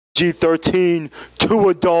G13, too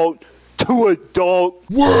adult.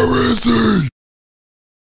 Where is he?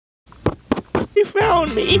 He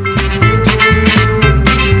found me.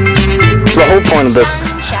 The whole point of this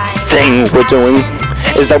thing we're doing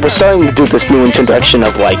is that we're starting to do this new introduction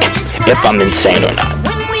of like, if I'm insane or not.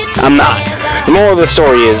 I'm not. The moral of the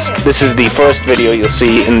story is, this is the first video you'll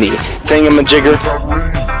see in the thingamajigger.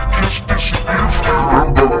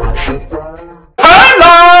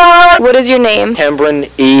 What is your name? Cameron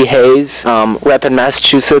E. Hayes, rep in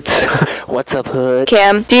Massachusetts. What's up, hood?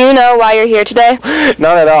 Cam, do you know why you're here today?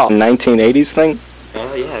 Not at all. 1980s thing?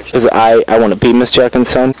 Oh, yeah, actually. Because I want to be Miss Jackson's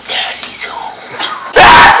son. Daddy's home.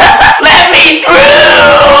 Let me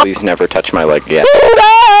through! Please never touch my leg again.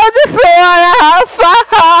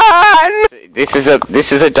 This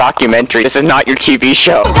is a documentary. This is not your TV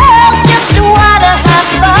show.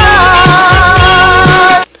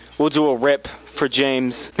 We'll do a rip for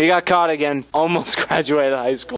James. He got caught again. Almost graduated high school.